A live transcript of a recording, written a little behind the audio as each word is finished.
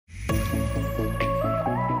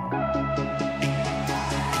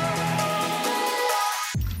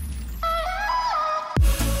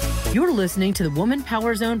You're listening to the Woman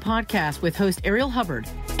Power Zone podcast with host Ariel Hubbard,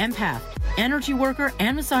 empath, energy worker,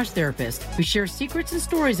 and massage therapist. We share secrets and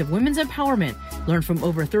stories of women's empowerment, learn from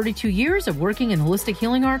over 32 years of working in holistic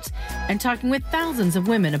healing arts, and talking with thousands of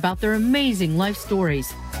women about their amazing life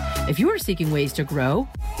stories. If you are seeking ways to grow,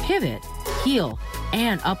 pivot, heal,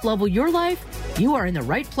 and up-level your life, you are in the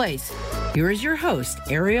right place. Here is your host,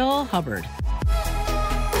 Ariel Hubbard.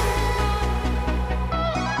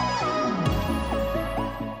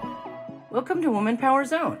 Welcome to Woman Power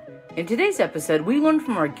Zone. In today's episode, we learn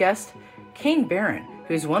from our guest, Kane,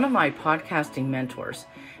 who's one of my podcasting mentors.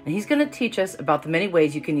 And he's going to teach us about the many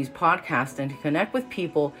ways you can use podcasting to connect with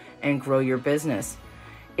people and grow your business.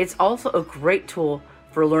 It's also a great tool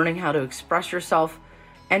for learning how to express yourself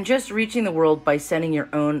and just reaching the world by sending your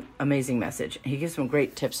own amazing message. He gives some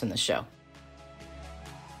great tips in the show.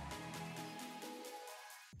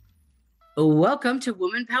 Welcome to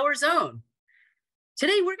Woman Power Zone.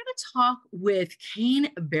 Today, we're going to talk with Kane,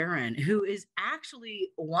 who is actually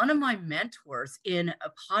one of my mentors in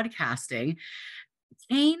podcasting.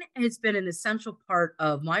 Kane has been an essential part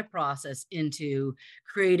of my process into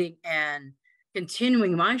creating and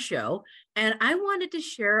continuing my show. And I wanted to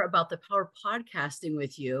share about the power of podcasting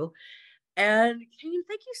with you. And Kane,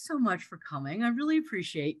 thank you so much for coming. I really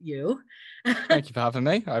appreciate you. Thank you for having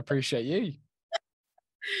me. I appreciate you.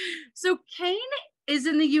 So Kane is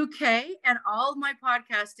in the UK, and all of my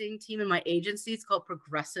podcasting team and my agency, it's called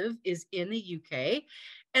Progressive, is in the UK.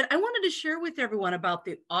 And I wanted to share with everyone about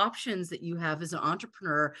the options that you have as an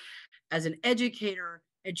entrepreneur, as an educator,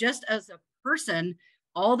 and just as a person,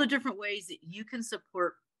 all the different ways that you can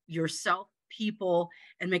support yourself, people,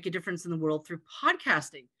 and make a difference in the world through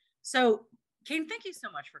podcasting. So Kane, thank you so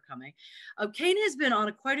much for coming. Kane has been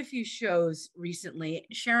on quite a few shows recently,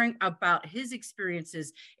 sharing about his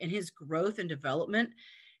experiences and his growth and development.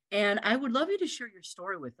 And I would love you to share your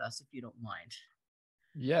story with us, if you don't mind.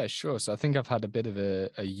 Yeah, sure. So I think I've had a bit of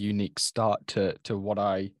a unique start to what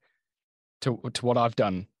I've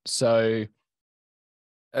done. So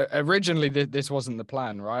originally, this wasn't the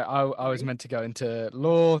plan, right? I was meant to go into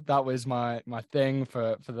law. That was my thing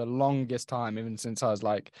for the longest time, even since I was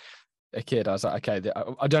like a kid. I was like, okay,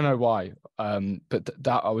 I don't know why, but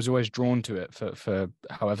that I was always drawn to it for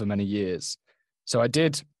however many years. So I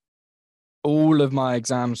did all of my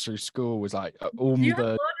exams through school. Was like You have a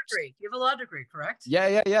law degree. You have a law degree, correct?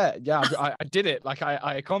 Yeah. I did it. Like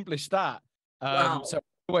I accomplished that. Wow. So all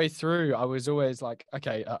the way through, I was always like,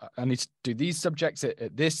 okay, I need to do these subjects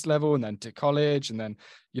at this level, and then to college, and then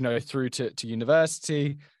through to university.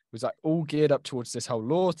 It was like all geared up towards this whole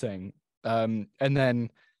law thing. And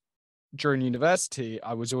then during university,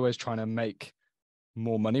 I was always trying to make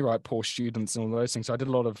more money, right? Poor students and all those things. So I did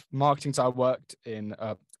a lot of marketing. So I worked in,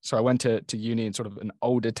 so I went to uni in sort of an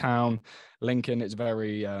older town, Lincoln. It's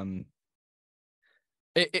very,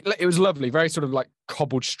 it was lovely, very sort of like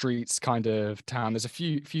cobbled streets kind of town. There's a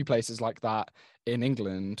few places like that in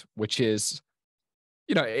England, which is,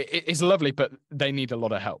 it's lovely, but they need a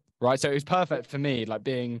lot of help, right? So it was perfect for me, like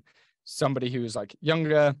being somebody who was like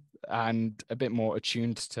younger and a bit more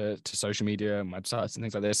attuned to social media and websites and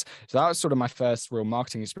things like this. So that was sort of my first real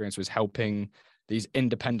marketing experience, was helping these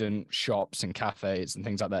independent shops and cafes and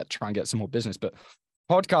things like that try and get some more business. But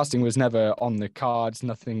podcasting was never on the cards,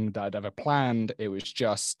 nothing that I'd ever planned. It was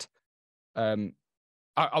just, I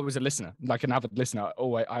was a listener, like an avid listener.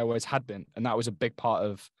 I always had been. And that was a big part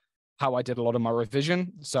of how I did a lot of my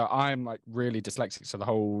revision. So I'm like really dyslexic. So the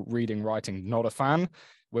whole reading, writing, not a fan,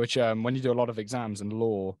 which when you do a lot of exams and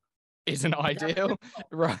law isn't ideal,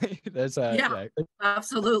 right? There's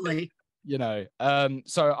absolutely.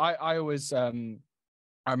 So I always, I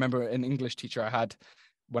remember an English teacher I had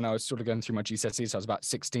when I was sort of going through my GCSEs, so I was about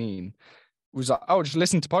 16, was like, oh, just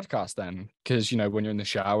listen to podcasts then. Because, when you're in the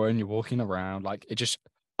shower and you're walking around, like it just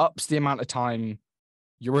ups the amount of time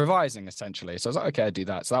you're revising essentially. So I was like, okay, I do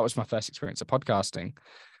that. So that was my first experience of podcasting.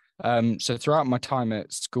 So throughout my time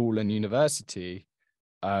at school and university,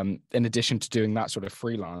 in addition to doing that sort of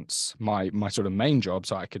freelance, my sort of main job,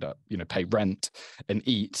 so I could, pay rent and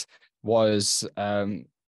eat, was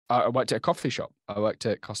I worked at a coffee shop. I worked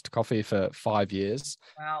at Costa Coffee for 5 years.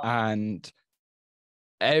 Wow. And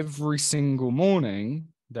every single morning,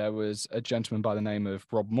 there was a gentleman by the name of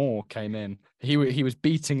Rob Moore came in. He was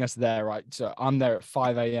beating us there, right? So I'm there at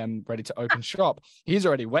 5 a.m. ready to open shop. He's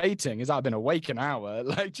already waiting. He's like, I've been awake an hour.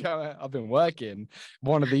 Like, I've been working.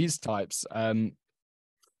 One of these types. And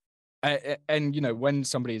when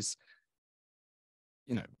somebody's,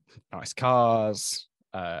 nice cars,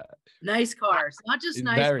 nice cars, not just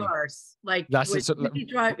nice cars. Like, that's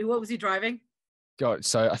what was he driving? God,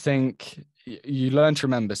 so I think you learn to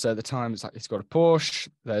remember. So at the time, it's like it's got a Porsche,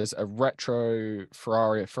 there's a retro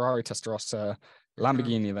Ferrari, a Ferrari Testarossa,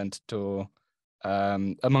 Lamborghini Aventador,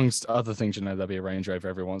 amongst other things. There'll be a Range Rover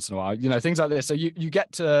every once in a while. Things like this. So you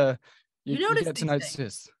get to You you notice get to these notice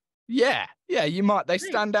things. this. Yeah, you might. They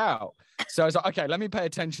Great. stand out. So I was like, okay, let me pay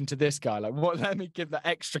attention to this guy. Like, what? Let me give the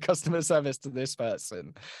extra customer service to this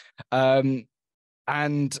person.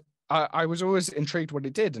 And I was always intrigued what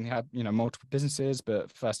he did, and he had multiple businesses, but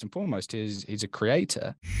first and foremost, he's a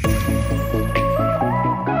creator.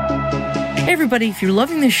 Hey everybody, if you're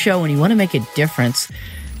loving this show and you want to make a difference,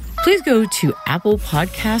 please go to Apple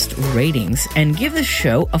Podcast Ratings and give this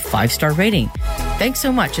show a 5-star rating. Thanks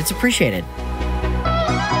so much. It's appreciated.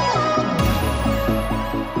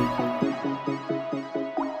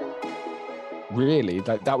 Really,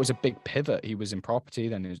 that was a big pivot. He was in property,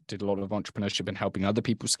 then he did a lot of entrepreneurship and helping other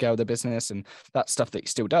people scale their business, and that's stuff that he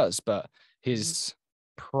still does. But his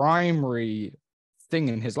primary thing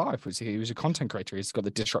in his life was he was a content creator. He's got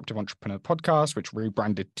the Disruptive Entrepreneur podcast, which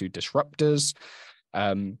rebranded to Disruptors,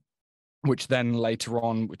 which then later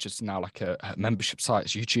on, which is now like a membership site,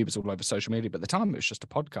 it's YouTube, it's all over social media. But at the time, it was just a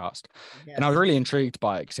podcast. Yes. And I was really intrigued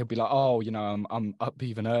by it because he'll be like, oh, I'm up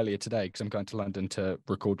even earlier today because I'm going to London to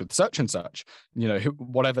record with such and such,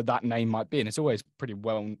 whatever that name might be. And it's always pretty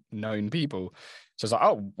well-known people. So it's like,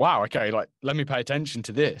 oh, wow, okay, like, let me pay attention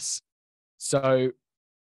to this. So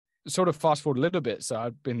sort of fast forward a little bit. So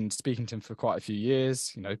I've been speaking to him for quite a few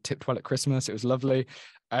years, tipped well at Christmas. It was lovely.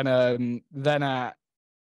 And then at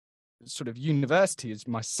sort of university is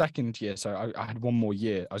my second year, so I had one more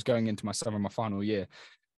year. I was going into my summer, my final year.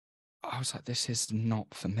 I was like, this is not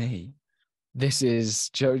for me. This is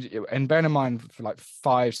and bearing in mind for like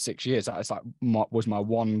 5-6 years, that's like was my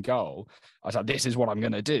one goal. I was like, this is what I'm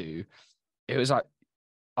gonna do. It was like,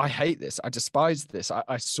 I hate this, I despise this.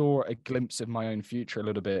 I saw a glimpse of my own future a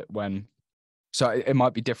little bit so it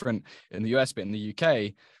might be different in the US, but in the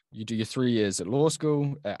UK, you do your 3 years at law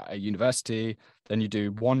school, at a university, then you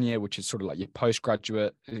do 1 year, which is sort of like your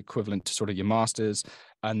postgraduate equivalent to sort of your master's.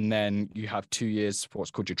 And then you have 2 years for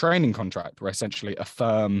what's called your training contract, where essentially a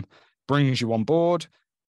firm brings you on board,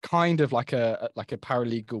 kind of like a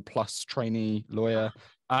paralegal plus trainee lawyer,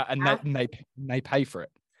 and they pay for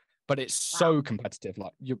it. But it's so competitive,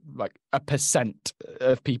 like a percent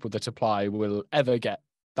of people that apply will ever get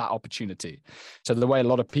that opportunity. So the way a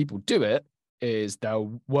lot of people do it is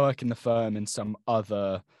they'll work in the firm in some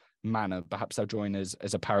other manner. Perhaps they'll join as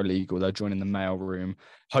a paralegal, they'll join in the mail room.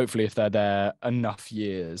 Hopefully, if they're there enough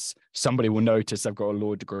years, somebody will notice they've got a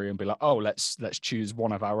law degree and be like, oh, let's choose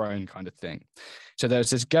one of our own, kind of thing. So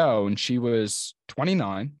there's this girl, and she was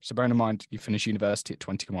 29. So bearing in mind, you finish university at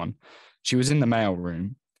 21. She was in the mail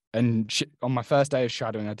room, and on my first day of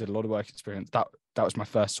shadowing, I did a lot of work experience. That was my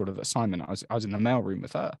first sort of assignment. I was in the mail room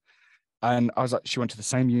with her, and I was like, she went to the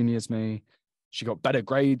same uni as me. She got better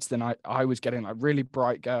grades than I was getting, like really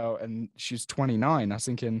bright girl. And she's 29. I was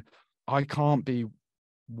thinking, I can't be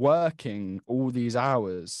working all these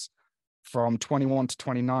hours from 21 to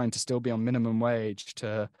 29 to still be on minimum wage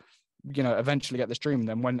to, eventually get this dream. And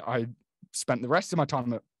then when I spent the rest of my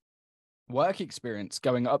time at work experience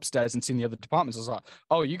going upstairs and seeing the other departments, I was like,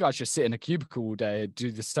 oh, you guys just sit in a cubicle all day, do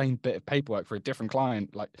the same bit of paperwork for a different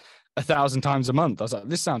client like 1,000 times a month. I was like,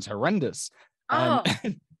 this sounds horrendous. Oh,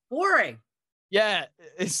 boring. Yeah,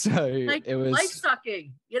 so like it was life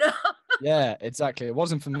sucking, Yeah, exactly. It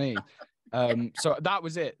wasn't for me. So that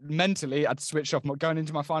was it. Mentally, I'd switched off. Going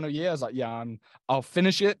into my final year, I was like, yeah, I'll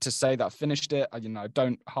finish it to say that I finished it. I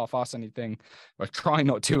don't half-ass anything. I try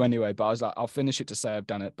not to anyway, but I was like, I'll finish it to say I've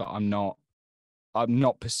done it, but I'm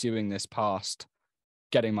not pursuing this past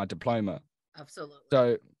getting my diploma. Absolutely.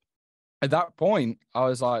 So at that point, I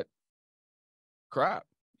was like, crap.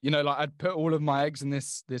 I'd put all of my eggs in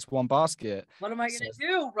this one basket. What am I going to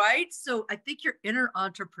do, right? So I think your inner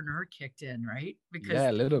entrepreneur kicked in, right? Because yeah,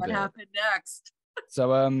 a little what bit. happened next?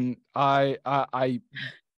 So I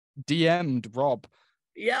DM'd Rob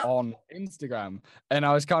on Instagram, and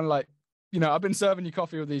I was kind of like, I've been serving you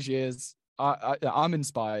coffee all these years. I'm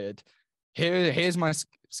inspired. Here's my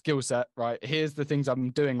skill set, right? Here's the things I'm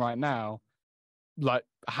doing right now. Like,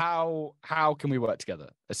 how can we work together,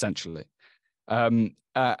 essentially?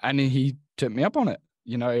 And he took me up on it,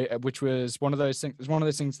 which was one of those things. It was one of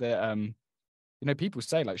those things that, people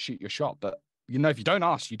say like shoot your shot, but if you don't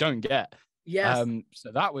ask, you don't get. Yes.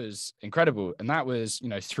 So that was incredible, and that was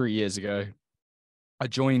 3 years ago. I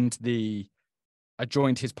joined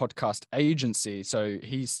his podcast agency. So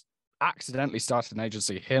he's accidentally started an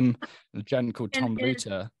agency. Him and a gent called Tom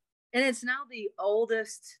Luter. And it's now the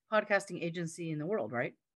oldest podcasting agency in the world,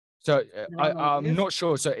 right? So Is it on the I'm list? not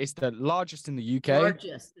sure. So it's the largest in the UK.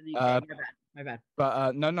 Largest in the UK. Uh, My bad. My bad.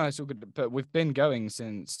 but no, it's all good. But we've been going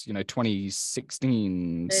since 2016.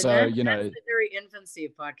 And So that's the very infancy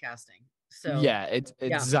of podcasting. So yeah, it's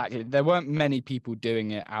yeah. exactly. There weren't many people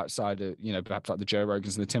doing it outside of perhaps like the Joe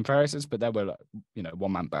Rogans and the Tim Ferrisses, but there were like,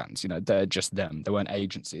 one-man bands. They're just them. They weren't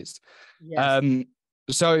agencies. Yes.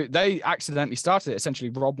 So they accidentally started it. Essentially,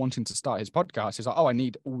 Rob wanting to start his podcast, he's like, "Oh, I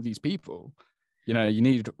need all these people. You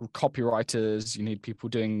need copywriters, you need people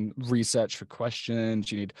doing research for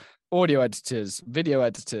questions, you need audio editors, video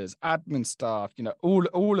editors, admin staff,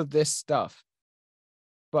 all of this stuff.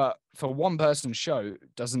 But for one person's show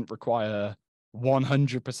doesn't require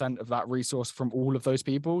 100% of that resource from all of those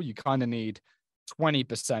people. You kind of need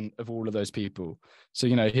 20% of all of those people. So,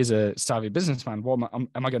 here's a savvy businessman. Am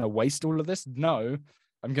I going to waste all of this? No,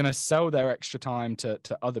 I'm going to sell their extra time to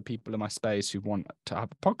other people in my space who want to have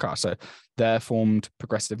a podcast. So they're formed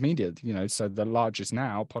Progressive Media, so the largest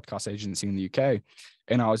now podcast agency in the UK.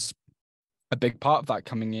 And I was a big part of that,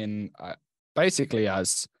 coming in basically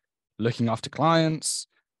as looking after clients,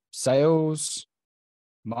 sales,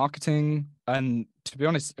 marketing, and to be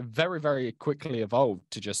honest, very, very quickly evolved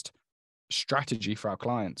to just strategy for our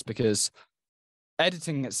clients, because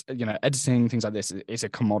editing things like this is a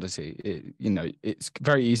commodity. It's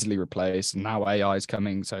very easily replaced, and now AI is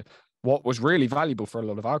coming. So what was really valuable for a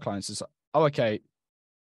lot of our clients is, okay,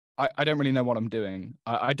 I don't really know what I'm doing.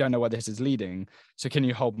 I don't know where this is leading. So can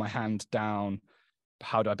you hold my hand down?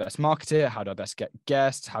 How do I best market it? How do I best get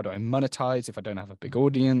guests? How do I monetize if I don't have a big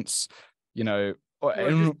audience? Or just how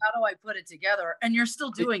do I put it together? And you're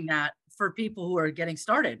still doing that for people who are getting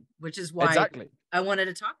started, which is why exactly I wanted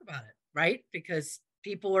to talk about it, right? Because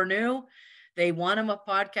people are new, they want them a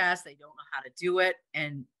podcast, they don't know how to do it,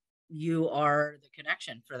 and you are the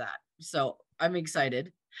connection for that. So I'm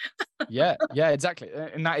excited. yeah, exactly.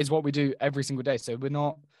 And that is what we do every single day. So we're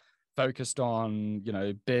not focused on,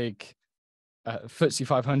 big FTSE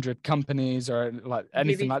 500 companies or like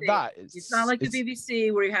anything BBC. like that. It's not like the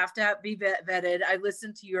BBC where you have to be vetted. I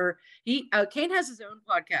listened to Kane has his own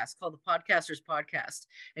podcast called the Podcasters Podcast,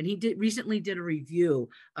 and he recently did a review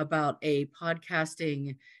about a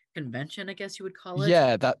podcasting convention, I guess you would call it.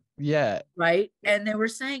 Right. And they were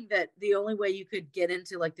saying that the only way you could get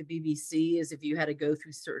into like the BBC is if you had to go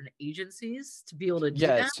through certain agencies to be able to do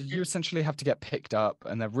that. So you essentially have to get picked up,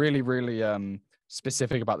 and they're really, really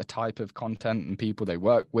specific about the type of content and people they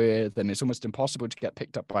work with, and it's almost impossible to get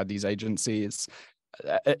picked up by these agencies.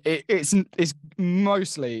 It's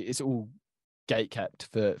all gate kept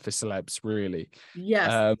for celebs, really.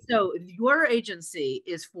 Yes. So your agency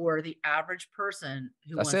is for the average person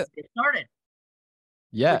who wants to get started.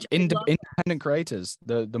 Yeah, independent creators.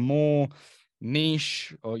 The more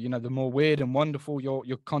niche, or the more weird and wonderful your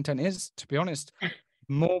content is, to be honest,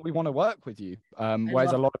 more we want to work with you.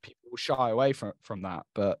 Whereas a lot of people shy away from that,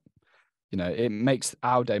 but it makes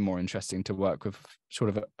our day more interesting to work with sort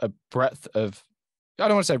of a breadth of, I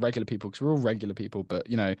don't want to say regular people, because we're all regular people, but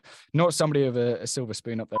not somebody with a silver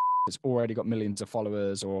spoon up there that's already got millions of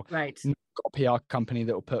followers, or right, got a PR company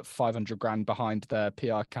that will put 500 grand behind their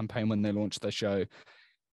PR campaign when they launch their show.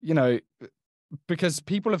 Because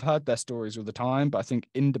people have heard their stories all the time, but I think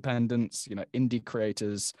independents, indie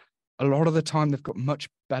creators, a lot of the time they've got much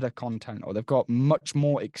better content, or they've got much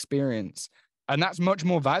more experience, and that's much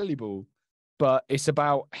more valuable. But it's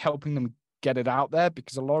about helping them get it out there,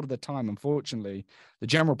 because a lot of the time, unfortunately, the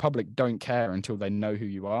general public don't care until they know who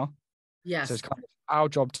you are. Yes. So it's kind of our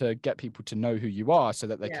job to get people to know who you are so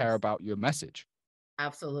that they care about your message.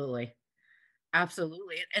 Absolutely.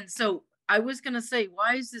 And so I was going to say,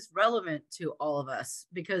 why is this relevant to all of us?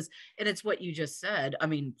 Because, and it's what you just said. I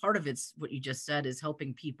mean, part of it's what you just said is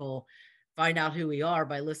helping people find out who we are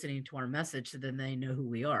by listening to our message, so then they know who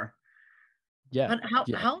we are. Yeah. But how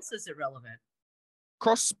else is it relevant?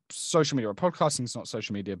 Cross social media. Podcasting is not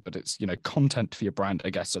social media, but it's, content for your brand,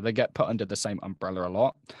 I guess. So they get put under the same umbrella a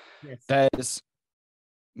lot. Yes. There's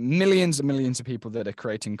millions and millions of people that are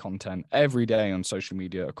creating content every day on social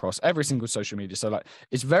media, across every single social media. So like,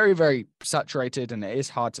 it's very, very saturated, and it is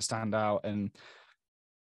hard to stand out. And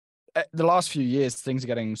the last few years, things are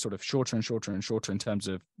getting sort of shorter and shorter and shorter in terms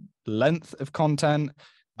of length of content.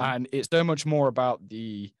 And it's so much more about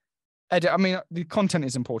the edit. I mean, the content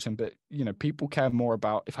is important, but people care more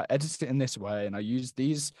about, if I edit it in this way and I use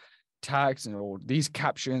these tags or these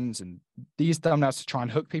captions and these thumbnails to try and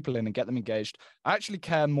hook people in and get them engaged. I actually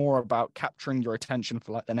care more about capturing your attention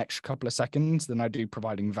for like the next couple of seconds than I do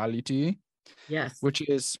providing value to you. Yes. Which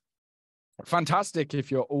is fantastic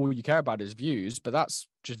if all you care about is views, but that's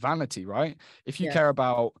just vanity, right? If you care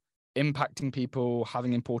about impacting people,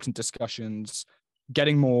 having important discussions,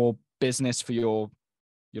 getting more business for your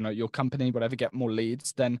company, whatever, get more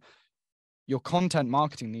leads, then your content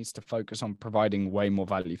marketing needs to focus on providing way more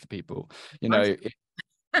value for people.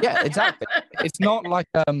 Yeah, exactly. It's not like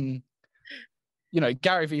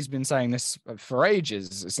Gary Vee's been saying this for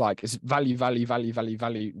ages. It's like, it's value, value, value, value,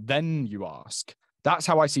 value. Then you ask. That's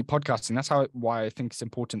how I see podcasting. That's why I think it's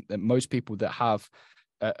important that most people that have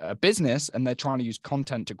a business and they're trying to use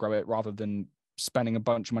content to grow it rather than spending a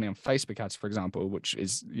bunch of money on Facebook ads, for example, which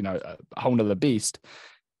is, a whole nother beast.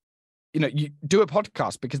 You do a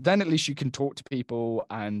podcast, because then at least you can talk to people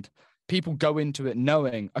and people go into it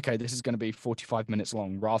knowing, okay, this is going to be 45 minutes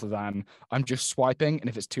long, rather than I'm just swiping. And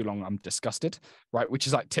if it's too long, I'm disgusted, right? Which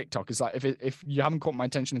is like TikTok. It's like, if you haven't caught my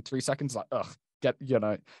attention in 3 seconds, like,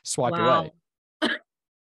 swipe away.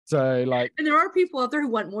 So like, and there are people out there who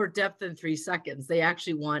want more depth than 3 seconds. They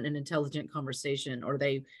actually want an intelligent conversation, or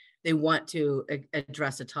they want to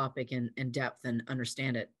address a topic in depth and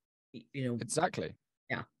understand it, Exactly.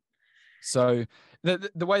 Yeah. So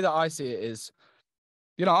the way that I see it is,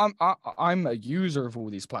 I'm a user of all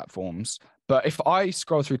these platforms, but if I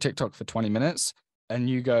scroll through TikTok for 20 minutes and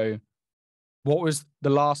you go, what was the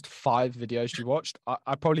last 5 videos you watched?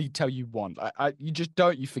 I probably tell you one. You just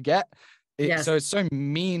don't, you forget it. Yes. So it's so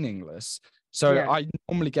meaningless. So Yeah. I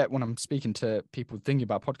normally get, when I'm speaking to people thinking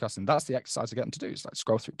about podcasting, that's the exercise I get them to do. It's like,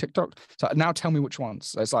 scroll through TikTok. So now tell me which ones.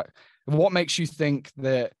 So it's like, what makes you think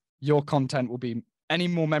that your content will be any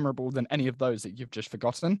more memorable than any of those that you've just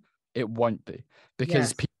forgotten? It won't be,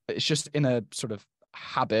 because people, it's just in a sort of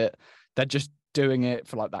habit. They're just doing it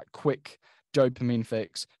for like that quick dopamine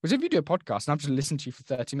fix. Because if you do a podcast and I've just listened to you for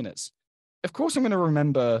 30 minutes, of course I'm going to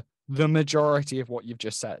remember the majority of what you've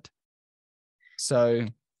just said. So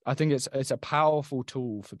I think it's a powerful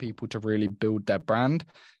tool for people to really build their brand.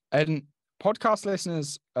 And podcast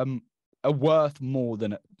listeners are worth more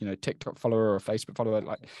than TikTok follower or a Facebook follower.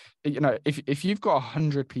 Like, if you've got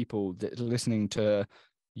 100 people that are listening to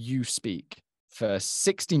you speak for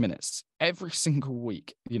 60 minutes every single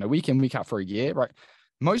week, week in, week out for a year, right?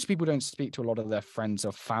 Most people don't speak to a lot of their friends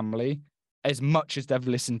or family as much as they've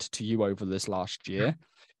listened to you over this last year.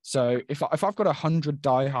 So if I've got 100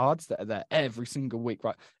 diehards that are there every single week,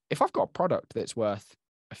 right? If I've got a product that's worth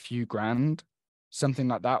a few grand, something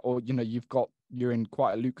like that, or you're in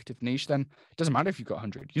quite a lucrative niche, then it doesn't matter if you've got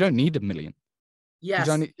 100. You don't need 1 million. Yes.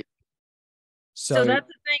 So that's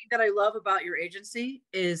the thing that I love about your agency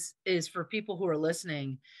is for people who are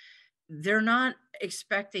listening, they're not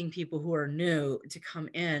expecting people who are new to come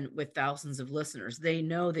in with thousands of listeners. They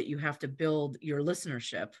know that you have to build your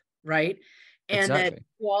listenership, right? And exactly. that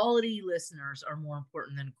quality listeners are more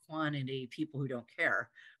important than quantity people who don't care,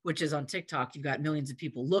 which is on TikTok. You've got millions of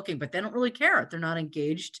people looking, but they don't really care. They're not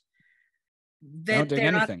engaged.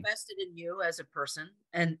 They're not invested in you as a person,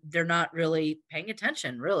 and they're not really paying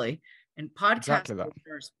attention, really. And podcast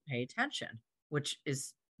listeners pay attention, which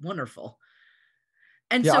is wonderful.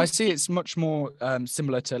 And I see it's much more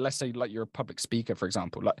similar to, let's say, like you're a public speaker, for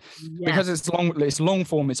example, like because it's long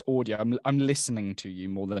form, it's audio. I'm listening to you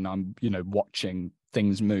more than I'm, watching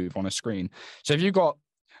things move on a screen. So if you've got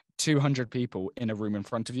 200 people in a room in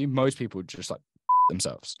front of you, most people would just like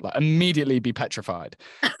themselves, like immediately be petrified,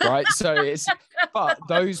 right? But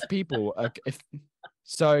those people are, do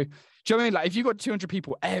you know what I mean? Like, if you got 200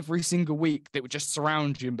 people every single week that would just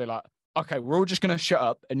surround you and be like, okay, we're all just going to shut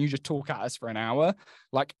up and you just talk at us for an hour.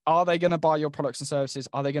 Like, are they going to buy your products and services?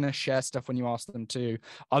 Are they going to share stuff when you ask them to?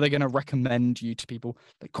 Are they going to recommend you to people?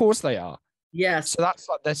 Of course they are. Yes. So that's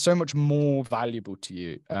like, they're so much more valuable to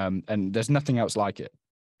you. And there's nothing else like it.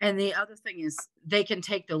 And the other thing is they can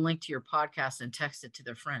take the link to your podcast and text it to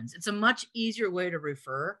their friends. It's a much easier way to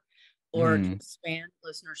refer or to expand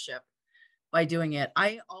listenership by doing it.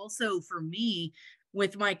 I also, for me,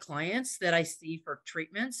 with my clients that I see for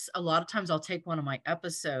treatments, a lot of times I'll take one of my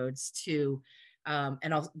episodes to,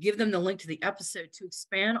 and I'll give them the link to the episode to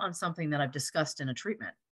expand on something that I've discussed in a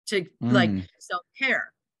treatment, to like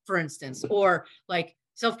self-care, for instance, or like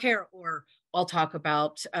self-care, or I'll talk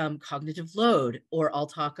about cognitive load, or I'll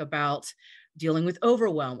talk about dealing with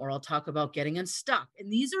overwhelm, or I'll talk about getting unstuck.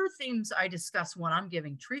 And these are things I discuss when I'm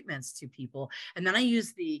giving treatments to people. And then I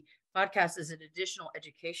use the podcast as an additional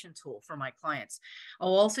education tool for my clients.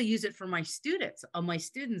 I'll also use it for my students.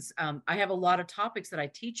 I have a lot of topics that I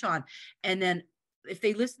teach on. And then if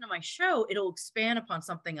they listen to my show, it'll expand upon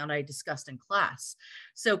something that I discussed in class.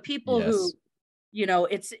 So people who,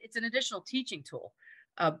 it's an additional teaching tool.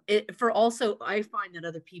 I find that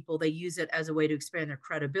other people, they use it as a way to expand their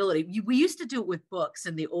credibility. We used to do it with books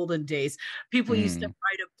in the olden days. People used to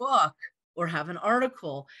write a book or have an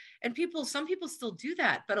article. And some people still do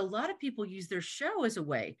that, but a lot of people use their show as a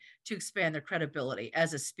way to expand their credibility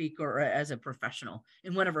as a speaker or as a professional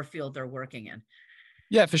in whatever field they're working in.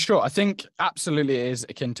 Yeah, for sure. I think absolutely it is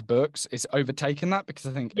akin to books. It's overtaken that because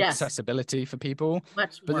I think Yes, accessibility for people.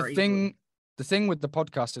 much But more easily. the thing with the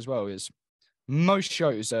podcast as well is most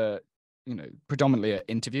shows are, predominantly are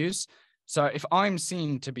interviews. So if I'm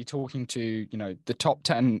seen to be talking to, the top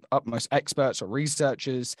 10 utmost experts or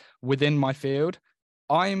researchers within my field,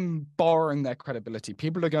 I'm borrowing their credibility.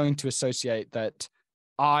 People are going to associate that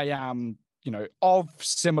I am, of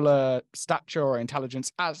similar stature or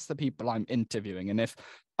intelligence as the people I'm interviewing. And if,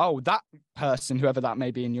 that person, whoever that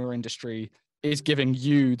may be in your industry, is giving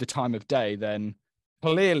you the time of day, then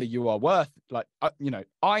clearly you are worth,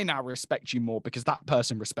 I now respect you more because that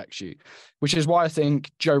person respects you, which is why I think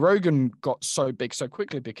Joe Rogan got so big so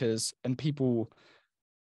quickly and people,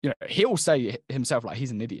 he'll say himself like he's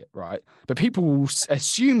an idiot, right? But people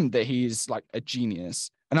assume that he's like a genius.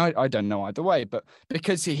 And I don't know either way, but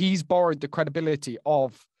because he's borrowed the credibility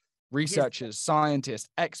of researchers, scientists,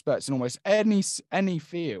 experts in almost any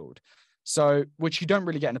field. So, which you don't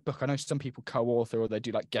really get in a book. I know some people co-author or they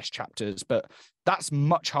do like guest chapters, but that's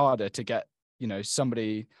much harder to get,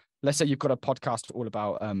 somebody, let's say you've got a podcast all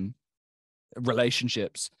about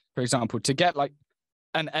relationships, for example, to get like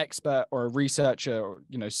an expert or a researcher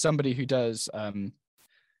or, somebody who does,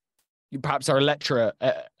 you perhaps are a lecturer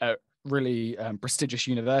at a really prestigious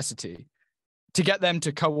university, to get them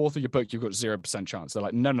to co-author your book, you've got 0% chance. They're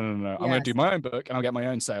like, no. I'm going to do my own book and I'll get my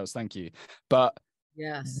own sales. Thank you. But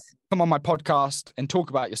come on my podcast and talk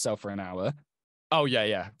about yourself for an hour. Oh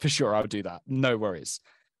yeah, for sure. I'll do that. No worries.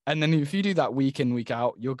 And then if you do that week in, week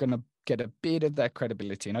out, you're going to get a bit of their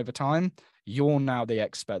credibility. And over time, you're now the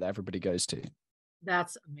expert that everybody goes to.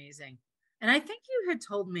 That's amazing. And I think you had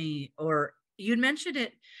told me, or you'd mentioned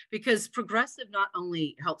it, because Progressive not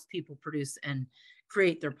only helps people produce and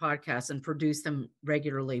create their podcasts and produce them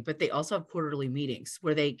regularly, but they also have quarterly meetings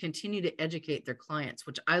where they continue to educate their clients,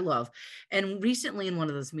 which I love. And recently in one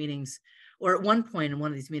of those meetings, or at one point in one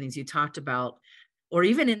of these meetings, you talked about, or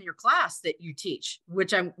even in your class that you teach,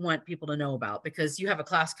 which I want people to know about because you have a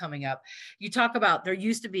class coming up. You talk about there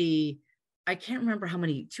used to be, I can't remember how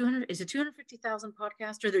many, 200, is it 250,000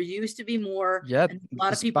 podcasts? Or there used to be more, yeah, and a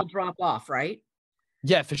lot of people drop off, right?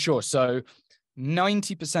 Yeah, for sure. So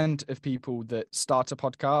 90% of people that start a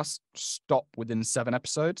podcast stop within 7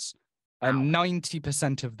 episodes, and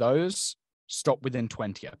 90% of those stop within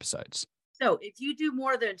 20 episodes. So if you do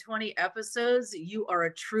more than 20 episodes, you are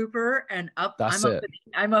a trooper and up. That's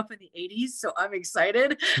I'm up in the 80s, so I'm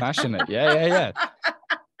excited. Smashing it. Yeah.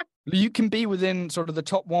 You can be within sort of the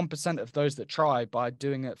top 1% of those that try by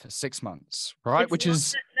doing it for 6 months, right?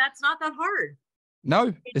 That's not that hard.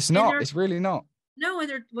 No, it's not. It's really not. No, and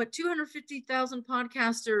they're 250,000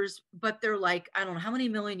 podcasters, but they're like, I don't know how many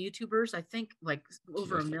million YouTubers. I think like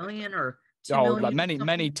over a million or 2 million. Like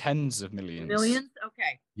many tens of millions. Millions?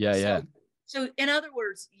 Okay. Yeah. So in other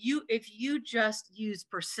words, if you just use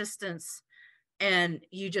persistence and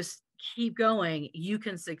you just keep going, you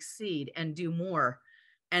can succeed and do more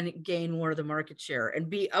and gain more of the market share and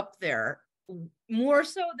be up there more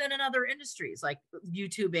so than in other industries like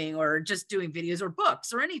YouTubing or just doing videos or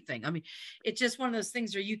books or anything. I mean, it's just one of those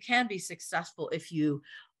things where you can be successful if you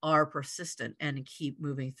are persistent and keep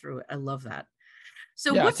moving through it. I love that.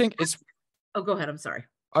 So yeah, I think it's. Oh, go ahead. I'm sorry.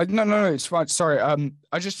 No, it's fine. Sorry.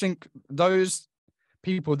 I just think those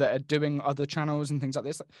people that are doing other channels and things like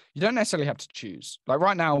this, you don't necessarily have to choose. Like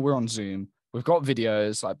right now, we're on Zoom. We've got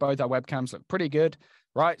videos. Like both our webcams look pretty good,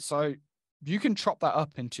 right? So you can chop that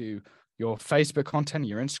up into your Facebook content,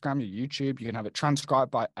 your Instagram, your YouTube. You can have it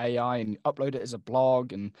transcribed by AI and upload it as a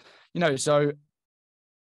blog, and so.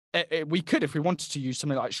 We could, if we wanted to, use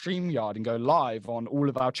something like StreamYard and go live on all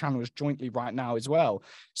of our channels jointly right now as well.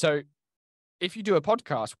 So if you do a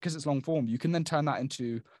podcast, because it's long form, you can then turn that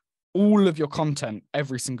into all of your content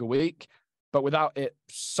every single week, but without it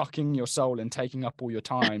sucking your soul and taking up all your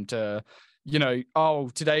time to,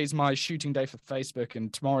 today's my shooting day for Facebook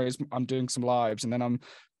and tomorrow I'm doing some lives and then I'm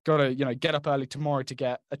got to, get up early tomorrow to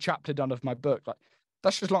get a chapter done of my book. Like,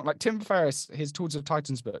 that's just long. Like Tim Ferriss, his Tools of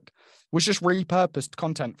Titans book was just repurposed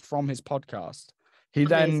content from his podcast. He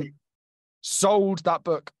then sold that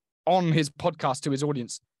book on his podcast to his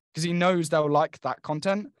audience because he knows they'll like that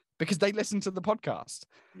content because they listen to the podcast.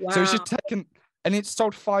 Wow. So it's just taken, and it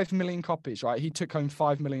sold 5 million copies, right? He took home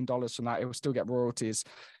 $5 million from that. It will still get royalties.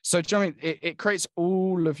 So do you know what I mean? It creates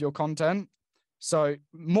all of your content. So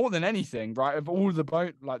more than anything, right, of all the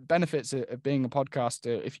benefits of being a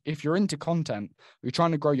podcaster, if you're into content, you're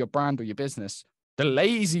trying to grow your brand or your business, The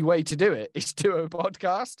lazy way to do it is do a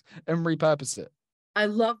podcast and repurpose it. I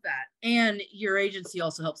love that. And your agency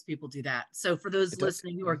also helps people do that. So for those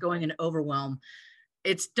listening who are going in overwhelm,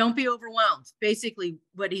 don't be overwhelmed. Basically,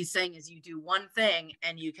 what he's saying is you do one thing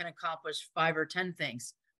and you can accomplish 5 or 10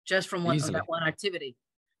 things just from that one activity.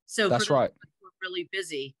 So that's for those right. who are really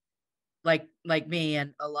busy, like me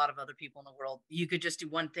and a lot of other people in the world, you could just do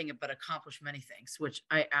one thing but accomplish many things, which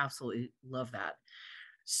I absolutely love that.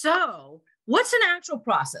 So what's an actual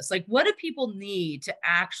process? Like, what do people need to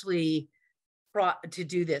actually to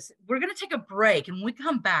do this? We're going to take a break, and when we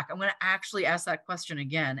come back, I'm going to actually ask that question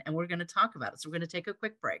again, and we're going to talk about it. So we're going to take a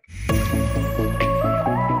quick break.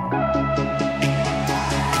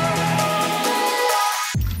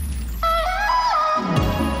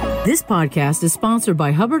 This podcast is sponsored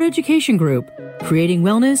by Hubbard Education Group, creating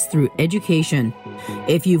wellness through education.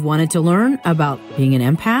 If you've wanted to learn about being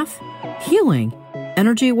an empath, healing,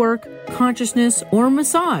 energy work, consciousness, or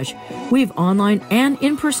massage, we have online and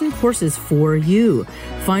in-person courses for you.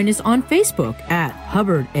 Find us on Facebook at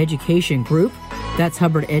Hubbard Education Group. That's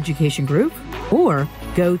Hubbard Education Group. Or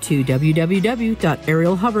go to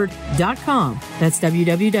www.arielhubbard.com. That's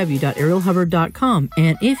www.arielhubbard.com.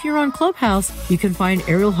 And if you're on Clubhouse, you can find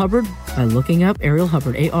Ariel Hubbard by looking up Ariel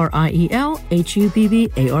Hubbard,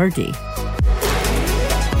 ArielHubbard.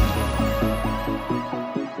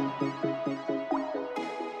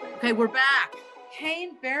 Okay, we're back.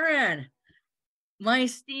 Kane Barron, my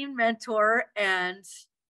esteemed mentor and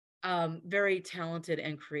very talented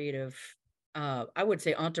and creative, I would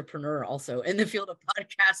say entrepreneur also in the field of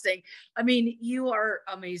podcasting. I mean, you are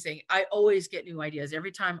amazing. I always get new ideas.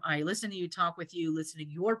 Every time I listen to you talk with you, listen to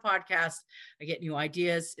your podcast, I get new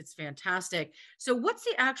ideas. It's fantastic. So what's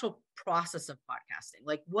the actual process of podcasting?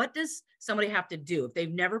 Like, what does somebody have to do if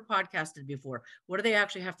they've never podcasted before? What do they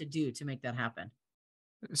actually have to do to make that happen?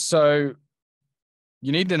 So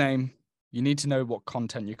you need the name. You need to know what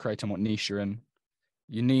content you create and what niche you're in.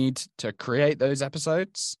 You need to create those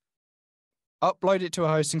episodes, upload it to a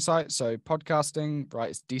hosting site. So podcasting,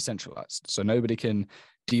 right, it's decentralized. So nobody can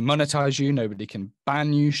demonetize you. Nobody can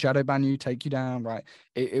ban you, shadow ban you, take you down, right?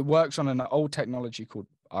 It works on an old technology called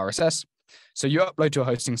RSS. So you upload to a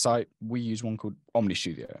hosting site. We use one called Omni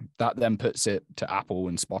Studio. That then puts it to Apple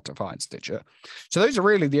and Spotify and Stitcher. So those are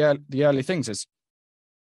really the early things. Is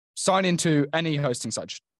sign into any hosting site.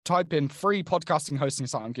 Just type in free podcasting hosting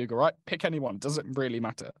site on Google, right? Pick any one. Doesn't really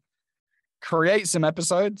matter. Create some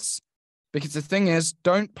episodes, because the thing is,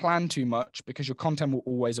 don't plan too much because your content will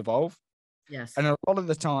always evolve. Yes. And a lot of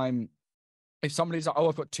the time, if somebody's like, oh,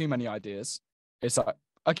 I've got too many ideas, it's like,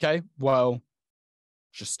 okay, well,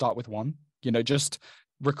 just start with one. Just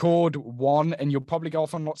record one and you'll probably go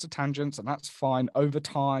off on lots of tangents, and that's fine. Over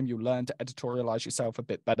time, you'll learn to editorialize yourself a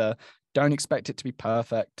bit better. Don't expect it to be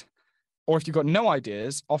perfect. Or if you've got no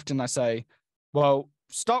ideas, often I say, well,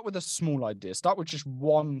 start with a small idea. Start with just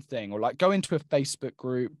one thing, or like go into a Facebook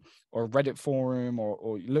group or a Reddit forum,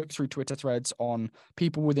 or look through Twitter threads on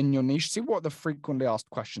people within your niche. See what the frequently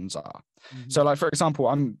asked questions are. Mm-hmm. So like, for example,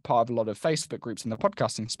 I'm part of a lot of Facebook groups in the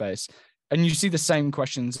podcasting space. And you see the same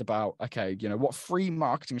questions about, okay, what free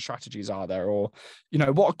marketing strategies are there? Or,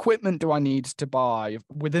 what equipment do I need to buy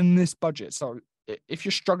within this budget? So if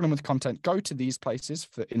you're struggling with content, go to these places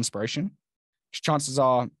for inspiration. Chances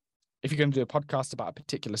are, if you're going to do a podcast about a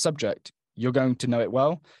particular subject, you're going to know it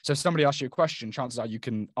well. So if somebody asks you a question, chances are you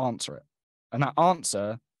can answer it. And that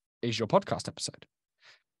answer is your podcast episode.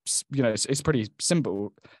 It's pretty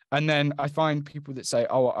simple. And then I find people that say,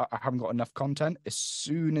 oh, I haven't got enough content. As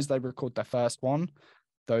soon as they record their first one,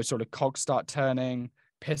 those sort of cogs start turning,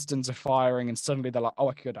 pistons are firing, and suddenly they're like, oh,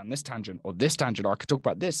 I could go down this tangent, or I could talk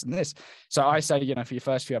about this and this. So I say, for your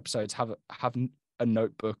first few episodes, have a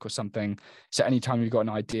notebook or something. So anytime you've got an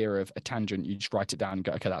idea of a tangent, you just write it down and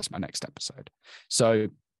go, okay, that's my next episode. So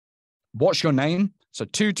what's your name? So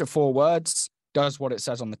 2 to 4 words. Does what it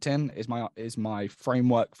says on the tin is my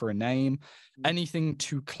framework for a name. Mm-hmm. Anything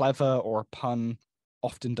too clever or a pun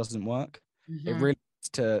often doesn't work. Mm-hmm. It really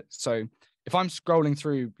is so if I'm scrolling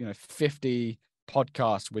through 50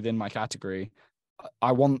 podcasts within my category,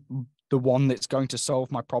 I want the one that's going to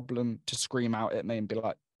solve my problem to scream out at me and be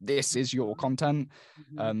like, this is your content.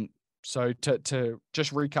 Mm-hmm. So to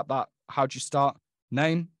just recap that, how do you start?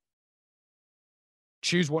 Name,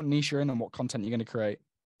 choose what niche you're in and what content you're going to create.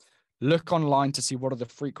 Look online to see what are the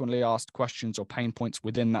frequently asked questions or pain points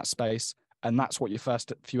within that space. And that's what your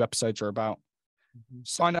first few episodes are about. Mm-hmm.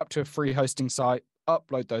 Sign up to a free hosting site,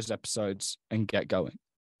 upload those episodes, and get going.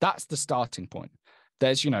 That's the starting point.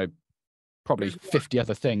 There's, probably 50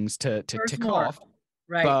 other things to tick off.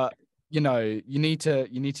 Right. But, you need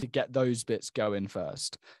to get those bits going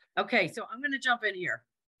first. Okay, so I'm going to jump in here.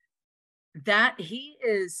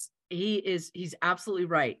 He's absolutely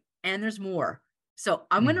right. And there's more. So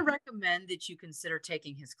I'm going to recommend that you consider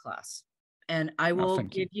taking his class. And I will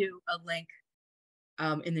give you a link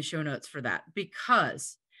in the show notes for that,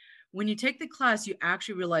 because when you take the class, you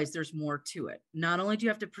actually realize there's more to it. Not only do you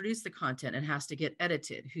have to produce the content, it has to get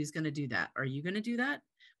edited. Who's going to do that? Are you going to do that?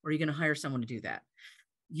 Or are you going to hire someone to do that?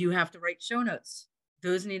 You have to write show notes.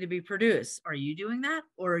 Those need to be produced. Are you doing that?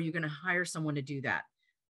 Or are you going to hire someone to do that?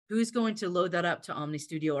 Who's going to load that up to Omni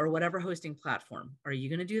Studio or whatever hosting platform? Are you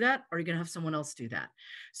going to do that? Or are you going to have someone else do that?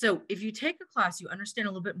 So if you take a class, you understand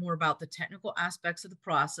a little bit more about the technical aspects of the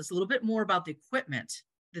process, a little bit more about the equipment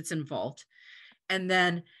that's involved. And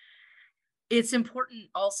then it's important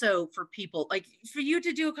also for people, like for you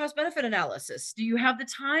to do a cost benefit analysis. Do you have the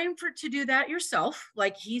time to do that yourself?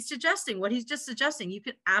 Like he's suggesting, what he's just suggesting, you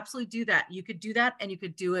could absolutely do that. You could do that and you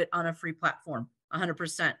could do it on a free platform,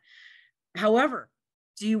 100%. However,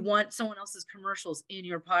 do you want someone else's commercials in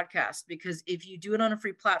your podcast? Because if you do it on a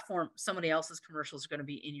free platform, somebody else's commercials are going to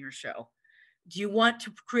be in your show. Do you want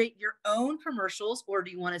to create your own commercials, or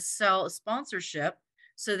do you want to sell a sponsorship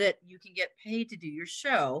so that you can get paid to do your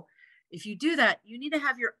show? If you do that, you need to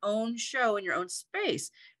have your own show in your own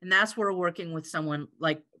space. And that's where working with someone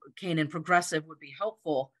like Kane and Progressive would be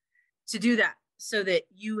helpful to do that, so that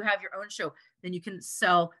you have your own show. Then you can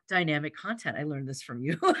sell dynamic content. I learned this from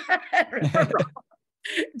you.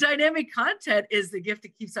 Dynamic content is the gift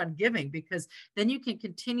that keeps on giving, because then you can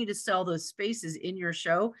continue to sell those spaces in your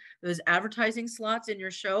show, those advertising slots in your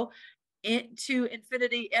show, into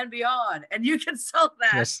infinity and beyond. And you can sell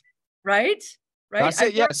that, yes. Right? That's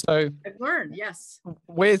it. Yeah. So I've learned, yes.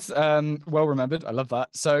 With well remembered. I love that.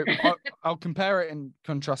 So I'll compare it and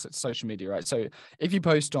contrast it to social media, right? So if you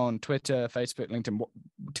post on Twitter, Facebook, LinkedIn,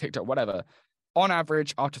 TikTok, whatever, on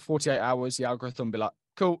average, after 48 hours, the algorithm will be like,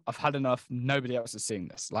 cool, I've had enough. Nobody else is seeing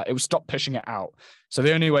this. Like, it will stop pushing it out. So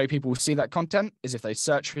the only way people will see that content is if they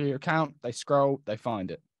search for your account, they scroll, they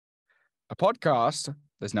find it. A podcast,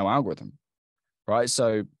 there's no algorithm, right?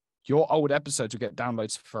 So your old episodes will get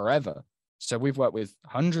downloads forever. So we've worked with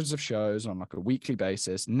hundreds of shows on like a weekly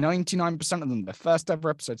basis. 99% of them, the first ever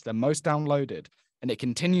episodes, they're most downloaded, and it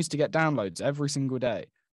continues to get downloads every single day.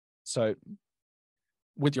 So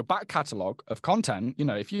with your back catalog of content,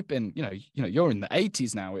 if you've been, you're in the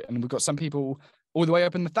 80s now, and we've got some people all the way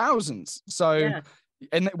up in the thousands. So yeah.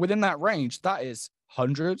 And within that range, that is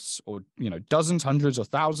hundreds or, dozens, hundreds or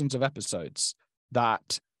thousands of episodes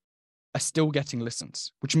that are still getting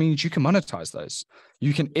listens, which means you can monetize those.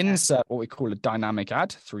 You can insert what we call a dynamic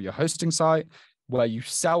ad through your hosting site, where you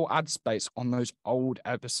sell ad space on those old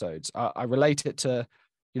episodes. I relate it to,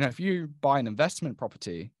 if you buy an investment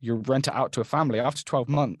property, you rent it out to a family after 12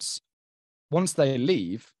 months. Once they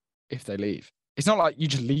leave, if they leave, it's not like you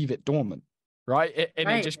just leave it dormant, right?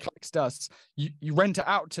 It just collects dust. You rent it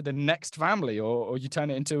out to the next family, or you turn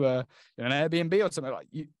it into an Airbnb or something like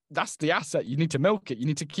that. That's the asset. You need to milk it. You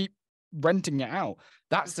need to keep renting it out.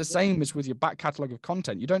 That's the same as with your back catalog of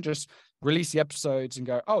content. You don't just release the episodes and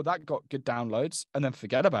go, oh, that got good downloads, and then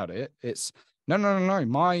forget about it. It's no.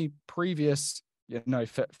 My previous,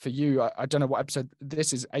 for you, I don't know what episode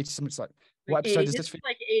this is. 80 something. It's like, what episode is this for?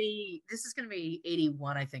 Like 80. This is going to be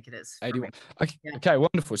 81, I think it is. 81. Okay,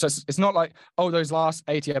 wonderful. So it's not like, oh, those last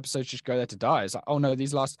 80 episodes just go there to die. It's like, oh no,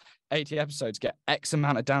 these last 80 episodes get X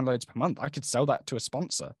amount of downloads per month. I could sell that to a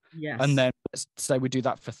sponsor. Yes. And then let's say we do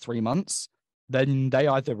that for 3 months. Then they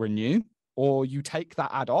either renew, or you take that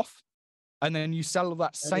ad off, and then you sell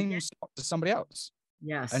that same stock to somebody else.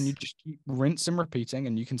 Yes. And you just keep rinse and repeating,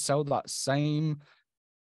 and you can sell that same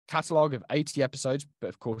catalog of 80 episodes. But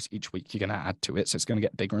of course, each week you're going to add to it. So it's going to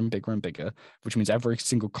get bigger and bigger and bigger, which means every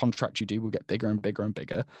single contract you do will get bigger and bigger and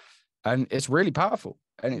bigger. And it's really powerful.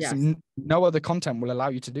 And it's no other content will allow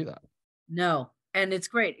you to do that. No. And it's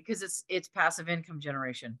great because it's passive income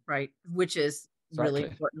generation, right? Which is really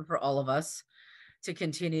important for all of us to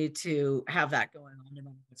continue to have that going on, no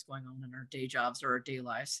matter what's going on in our day jobs or our day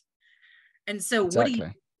lives. And so what do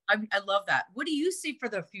you, I love that. What do you see for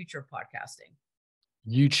the future of podcasting?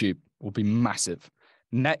 YouTube will be massive.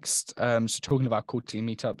 Next, so talking about quarterly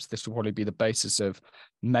meetups, this will probably be the basis of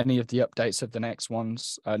many of the updates of the next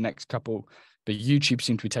ones, next couple. But YouTube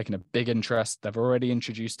seems to be taking a big interest. They've already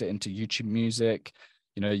introduced it into YouTube Music.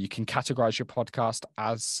 You can categorize your podcast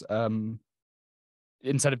as,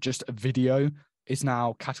 instead of just a video, is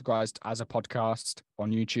now categorized as a podcast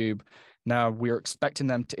on YouTube. Now we're expecting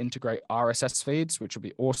them to integrate RSS feeds, which will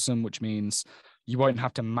be awesome, which means you won't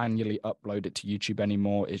have to manually upload it to YouTube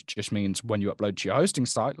anymore. It just means when you upload to your hosting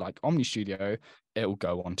site, like Omni Studio, it will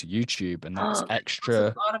go onto YouTube, and that's extra.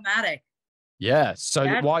 It's automatic. Yeah. So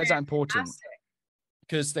That's why is that important? fantastic.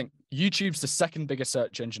 Because think YouTube's the second biggest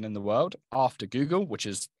search engine in the world after Google, which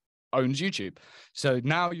owns YouTube. So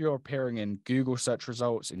now you're appearing in Google search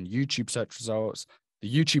results, in YouTube search results.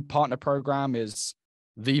 The YouTube partner program is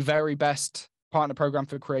the very best partner program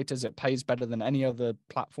for creators. It pays better than any other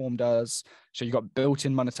platform does. So you got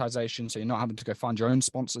built-in monetization. So you're not having to go find your own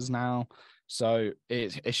sponsors now. So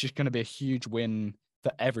it's just going to be a huge win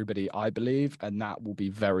for everybody, I believe. And that will be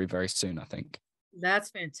very, very soon, I think. That's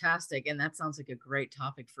fantastic. And that sounds like a great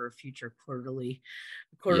topic for a future quarterly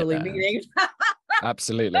Yeah. meeting.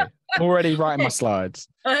 Absolutely. Already writing my slides.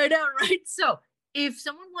 I know, right? So if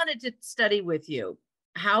someone wanted to study with you,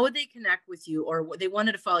 how would they connect with you? Or they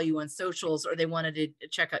wanted to follow you on socials, or they wanted to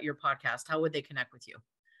check out your podcast, how would they connect with you?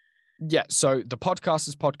 Yeah. So the podcast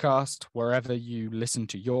is podcast wherever you listen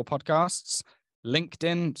to your podcasts.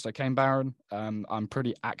 LinkedIn, so Kane Barron. I'm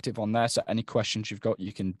pretty active on there. So any questions you've got,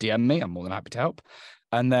 you can DM me. I'm more than happy to help.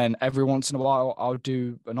 And then every once in a while, I'll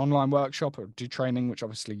do an online workshop or do training, which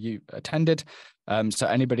obviously you attended. So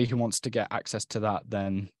anybody who wants to get access to that,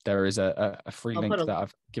 then there is a free link that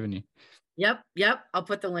I've given you. Yep. I'll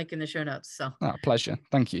put the link in the show notes. So Pleasure.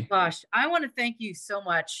 Thank you. Gosh, I want to thank you so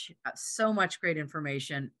much. So much great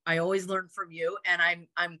information. I always learn from you, and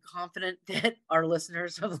I'm confident that our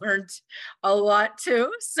listeners have learned a lot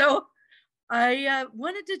too. So I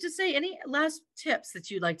wanted to just say, any last tips that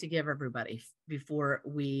you'd like to give everybody before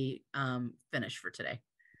we finish for today?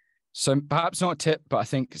 So perhaps not a tip, but I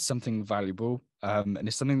think something valuable. And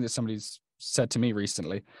it's something that somebody's said to me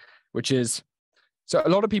recently, which is, so a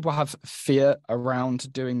lot of people have fear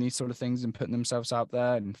around doing these sort of things and putting themselves out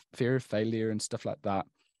there, and fear of failure and stuff like that.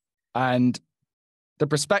 And the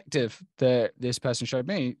perspective that this person showed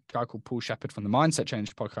me, a guy called Paul Shepherd from the Mindset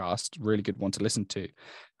Change podcast, really good one to listen to,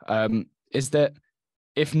 is that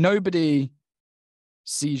if nobody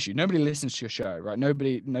sees you, nobody listens to your show, right?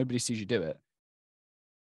 Nobody sees you do it,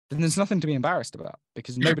 then there's nothing to be embarrassed about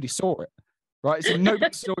because nobody saw it. Right. So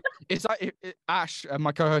nobody saw it. It's like Ash,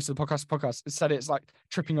 my co-host of the podcast, said it's like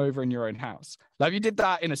tripping over in your own house. Like if you did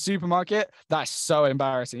that in a supermarket, that's so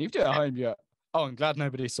embarrassing. If you do it at home, you're, oh, I'm glad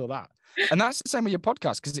nobody saw that. And that's the same with your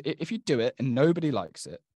podcast, because if you do it and nobody likes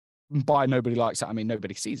it, and by nobody likes it, I mean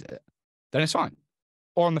nobody sees it, then it's fine.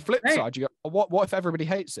 Or on the flip side, you go, what if everybody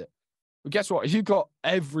hates it? Well, guess what? If you've got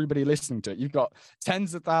everybody listening to it, you've got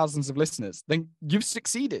tens of thousands of listeners, then you've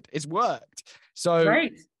succeeded. It's worked. So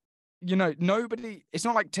you know, it's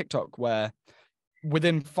not like TikTok where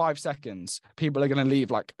within 5 seconds, people are going to leave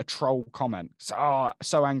like a troll comment.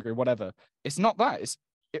 So angry, whatever. It's not that.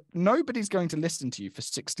 Nobody's going to listen to you for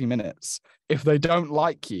 60 minutes if they don't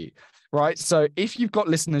like you, right? So if you've got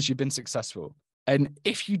listeners, you've been successful. And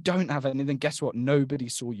if you don't have any, then guess what? Nobody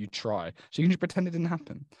saw you try. So you can just pretend it didn't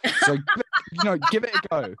happen. So, give it a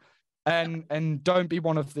go. And don't be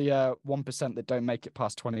one of the 1% that don't make it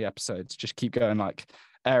past 20 episodes. Just keep going like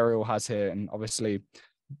Ariel has here. And obviously,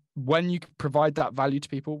 when you provide that value to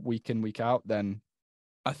people week in, week out, then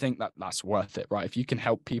I think that's worth it, right? If you can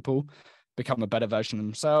help people become a better version of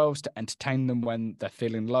themselves, to entertain them when they're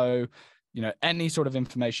feeling low, any sort of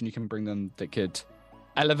information you can bring them that could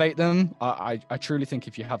elevate them. I truly think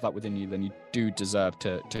if you have that within you, then you do deserve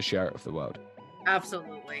to share it with the world.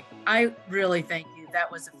 Absolutely. I really thank you. That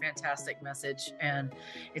was a fantastic message, and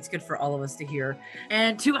it's good for all of us to hear.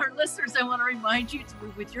 And to our listeners, I want to remind you to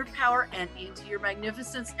move with your power and into your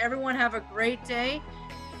magnificence. Everyone have a great day.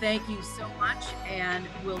 Thank you so much, and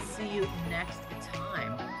we'll see you next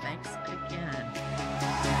time. Thanks again.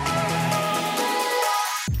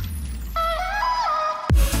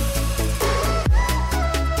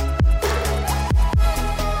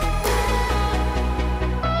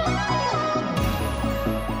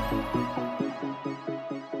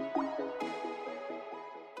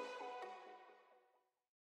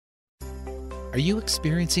 Are you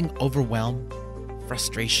experiencing overwhelm,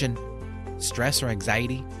 frustration, stress, or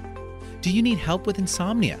anxiety? Do you need help with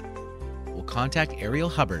insomnia? Well, contact Ariel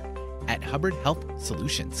Hubbard at Hubbard Health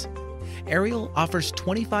Solutions. Ariel offers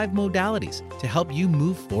 25 modalities to help you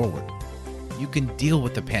move forward. You can deal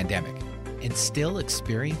with the pandemic and still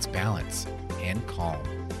experience balance and calm.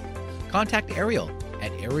 Contact Ariel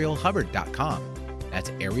at arielhubbard.com.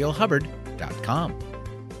 That's arielhubbard.com.